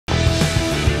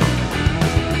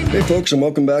Hey folks, and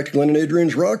welcome back to Glenn and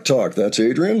Adrian's Rock Talk. That's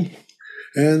Adrian.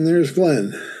 And there's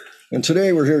Glenn. And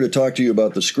today we're here to talk to you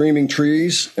about the Screaming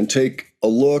Trees and take a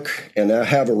look and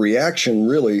have a reaction,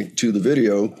 really, to the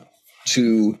video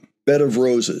to Bed of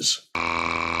Roses.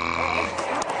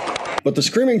 But the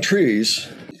Screaming Trees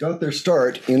got their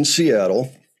start in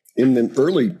Seattle in the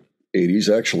early 80s,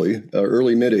 actually,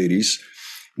 early mid-80s,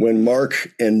 when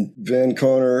Mark and Van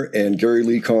Connor and Gary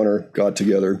Lee Conner got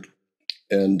together,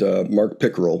 and Mark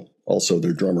Pickerel, also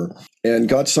their drummer, and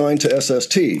got signed to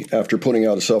SST after putting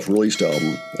out a self-released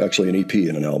album, actually an EP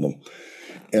and an album.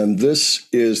 And this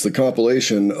is the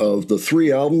compilation of the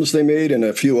 3 albums they made and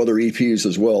a few other EPs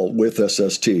as well with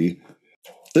SST.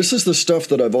 This is the stuff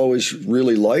that I've always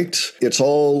really liked. It's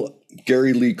all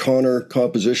Gary Lee Conner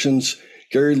compositions.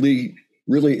 Gary Lee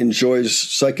really enjoys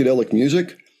psychedelic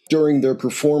music. During their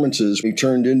performances, he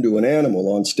turned into an animal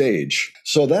on stage.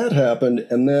 So that happened,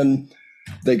 and then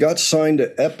they got signed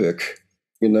to Epic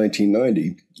in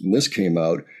 1990, and this came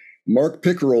out. Mark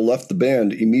Pickerel left the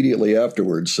band immediately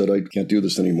afterwards, said, I can't do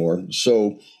this anymore.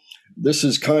 So this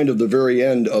is kind of the very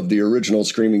end of the original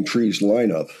Screaming Trees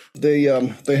lineup. They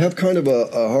have kind of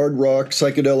a hard rock,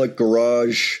 psychedelic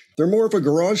garage. They're more of a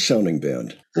garage sounding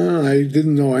band. I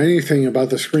didn't know anything about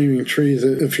the Screaming Trees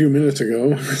a few minutes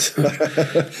ago.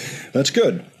 That's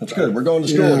good. That's good. We're going to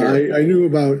school here.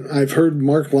 I've heard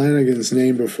Mark Lanegan's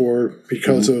name before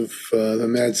because of the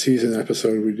Mad Season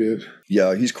episode we did.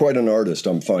 Yeah, he's quite an artist,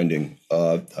 I'm finding.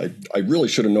 I really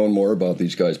should have known more about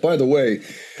these guys. By the way,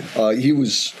 he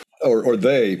was, or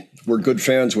they were good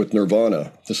fans with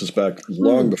Nirvana. This is back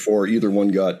long before either one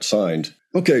got signed.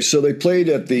 Okay, so they played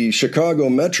at the Chicago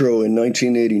Metro in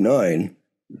 1989.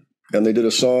 And they did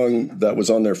a song that was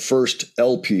on their first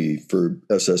LP for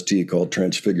SST called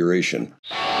Transfiguration.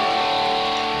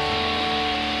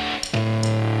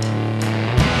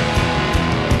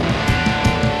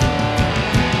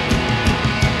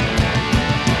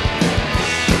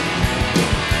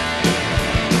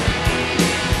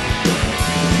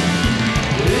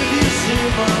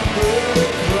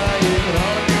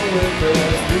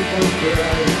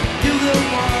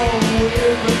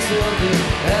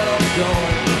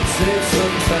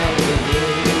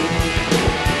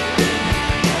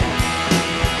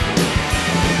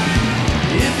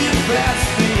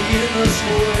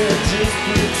 Just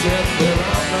pretend that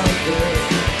I'm not there.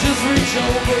 Just reach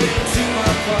over into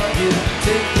my pocket,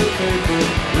 take the paper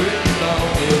written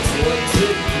on it's what to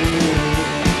do.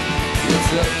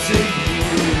 It's up to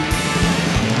you.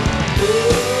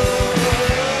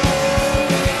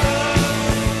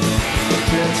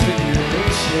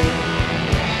 Transfiguration.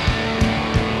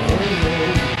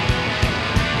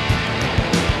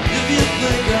 If you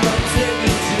think I'm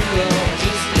taking too long,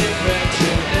 just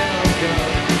imagine that I'm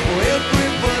gone.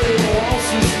 Everybody wants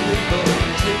to sleep on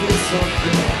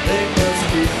something they must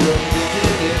be broken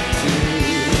into.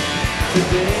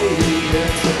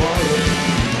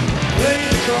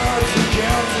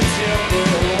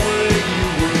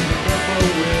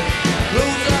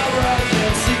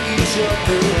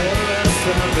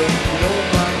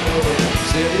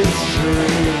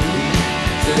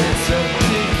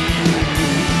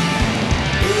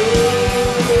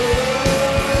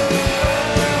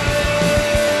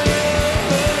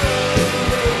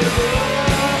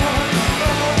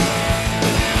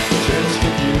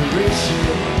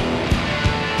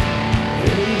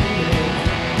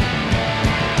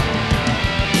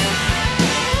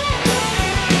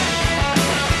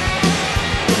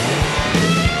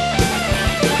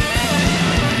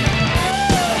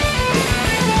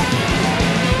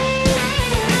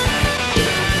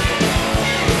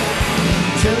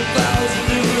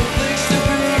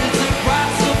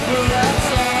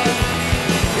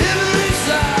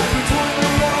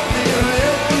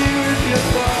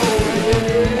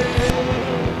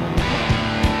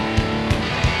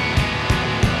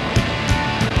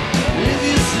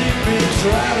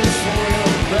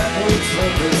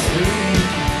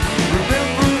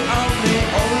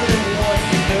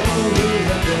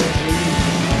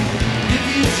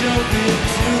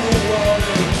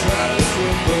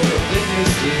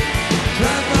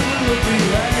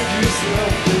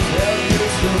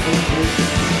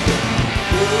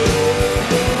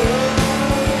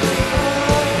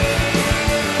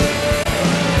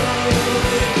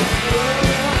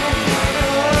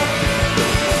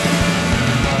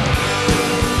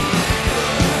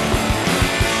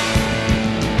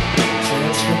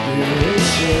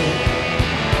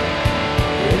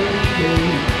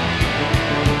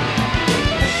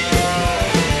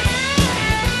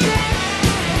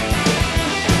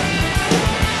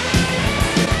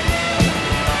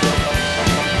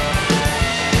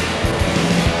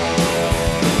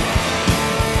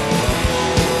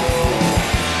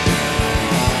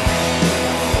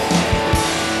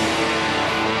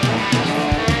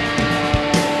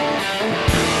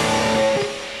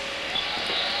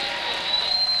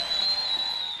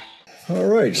 All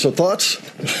right. So thoughts?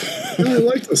 I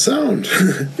like the sound. I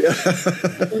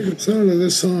like the sound of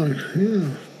this song.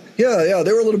 Yeah. Yeah.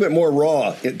 They were a little bit more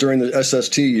raw during the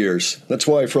SST years. That's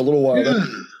why for a little while. Yeah.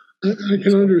 I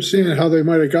can understand how they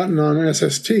might have gotten on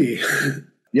SST.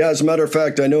 Yeah. As a matter of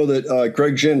fact, I know that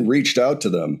Greg Ginn reached out to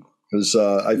them because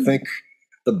I think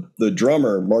the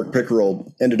drummer, Mark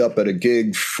Pickerel, ended up at a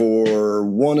gig for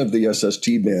one of the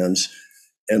SST bands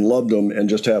and loved them and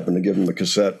just happened to give him the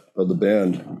cassette of the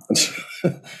band.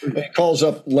 And he calls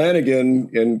up Lanegan,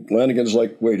 and Lanegan's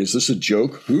like, wait, is this a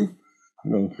joke? Who?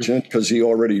 Because he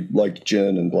already liked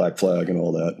Gin and Black Flag and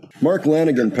all that. Mark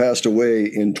Lanegan passed away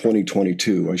in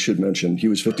 2022, I should mention. He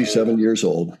was 57 years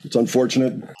old. It's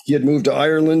unfortunate. He had moved to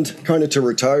Ireland kind of to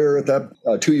retire at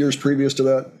that 2 years previous to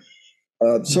that.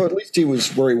 So at least he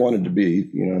was where he wanted to be,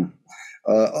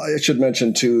 I should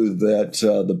mention, too, that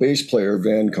the bass player,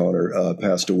 Van Connor,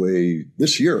 passed away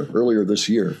earlier this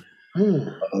year.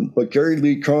 But Gary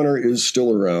Lee Conner is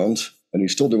still around, and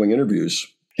he's still doing interviews.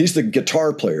 He's the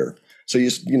guitar player. So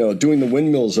he's, doing the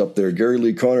windmills up there. Gary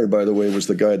Lee Conner, by the way, was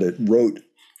the guy that wrote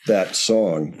that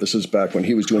song. This is back when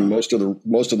he was doing most of the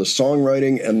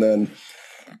songwriting, and then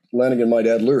Lanegan might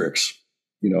add lyrics.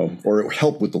 Or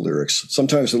help with the lyrics.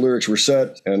 Sometimes the lyrics were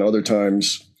set, and other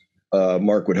times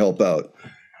Mark would help out.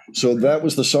 So that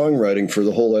was the songwriting for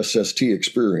the whole SST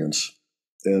experience.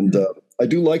 And I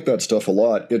do like that stuff a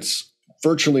lot. It's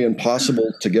virtually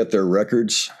impossible to get their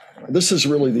records. This is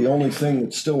really the only thing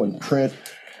that's still in print.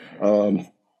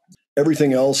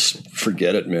 Everything else,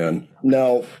 forget it, man.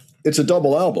 Now, it's a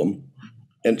double album,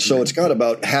 and so it's got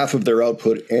about half of their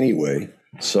output anyway.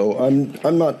 So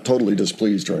I'm not totally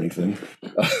displeased or anything.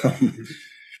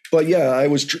 But yeah, I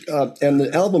was, and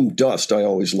the album Dust I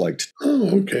always liked.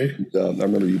 Oh, okay. I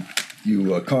remember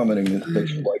you commenting that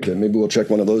you liked it. Maybe we'll check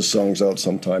one of those songs out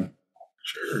sometime.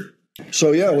 Sure.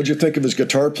 So yeah, what'd you think of his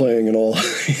guitar playing and all?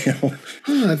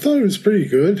 I thought it was pretty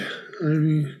good. I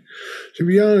mean, to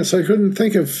be honest, I couldn't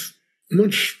think of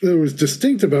much that was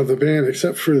distinct about the band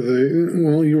except for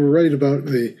you were right about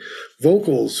the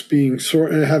vocals being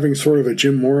having sort of a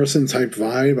Jim Morrison type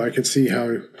vibe. I could see how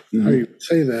you would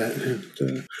say that.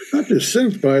 And, not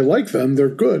distinct, but I like them. They're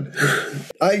good.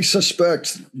 I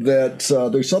suspect that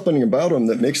there's something about them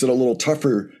that makes it a little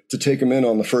tougher to take them in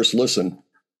on the first listen.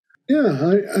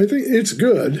 Yeah, I think it's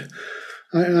good.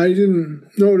 I didn't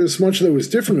notice much that was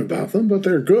different about them, but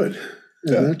they're good.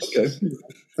 And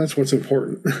that's what's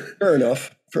important. Fair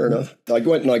enough. I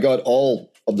went and I got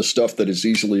all of the stuff that is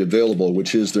easily available,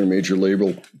 which is their major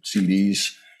label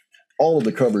CDs. All of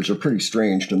the covers are pretty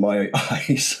strange to my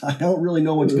eyes. I don't really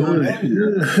know what's going on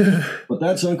here. But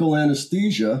that's Uncle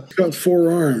Anesthesia. It's got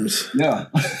 4 arms. Yeah.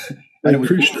 And it was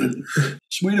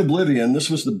Sweet Oblivion. This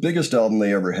was the biggest album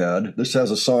they ever had. This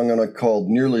has a song on it called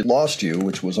Nearly Lost You,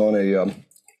 which was on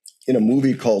in a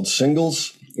movie called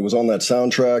Singles. It was on that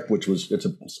soundtrack, it's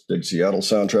a big Seattle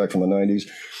soundtrack from the 90s.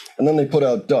 And then they put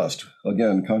out Dust.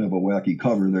 Again, kind of a wacky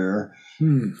cover there.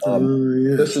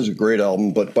 This is a great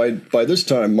album, but by this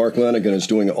time, Mark Lanegan is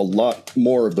doing a lot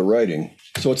more of the writing.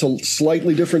 So it's a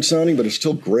slightly different sounding, but it's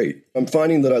still great. I'm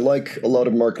finding that I like a lot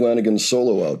of Mark Lanegan's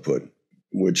solo output,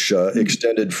 which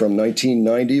extended from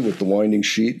 1990 with The Winding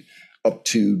Sheet up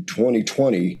to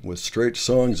 2020 with Straight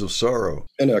Songs of Sorrow.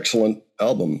 An excellent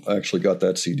album. I actually got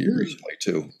that CD recently,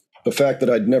 too. The fact that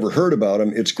I'd never heard about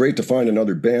him, it's great to find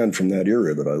another band from that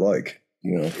era that I like,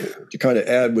 to kind of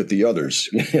add with the others,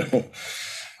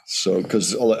 So,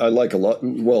 because I like a lot,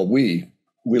 we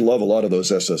love a lot of those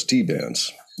SST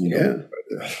bands,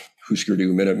 Husker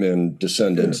Du, Minutemen,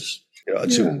 Descendants.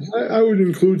 I would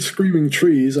include Screaming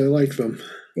Trees. I like them.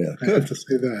 Yeah, I have to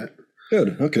say that.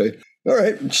 Good, okay. All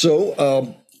right,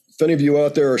 so if any of you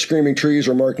out there are Screaming Trees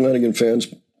or Mark Lanegan fans,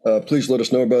 please let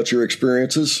us know about your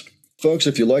experiences. Folks,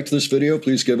 if you liked this video,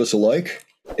 please give us a like.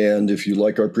 And if you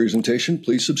like our presentation,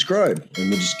 please subscribe. And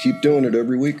we'll just keep doing it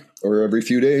every week or every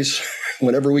few days,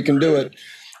 whenever we can do it.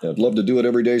 I'd love to do it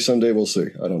every day someday. We'll see.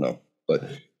 I don't know. But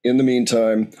in the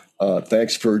meantime,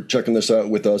 thanks for checking this out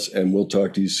with us, and we'll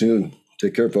talk to you soon.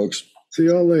 Take care, folks. See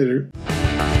y'all later.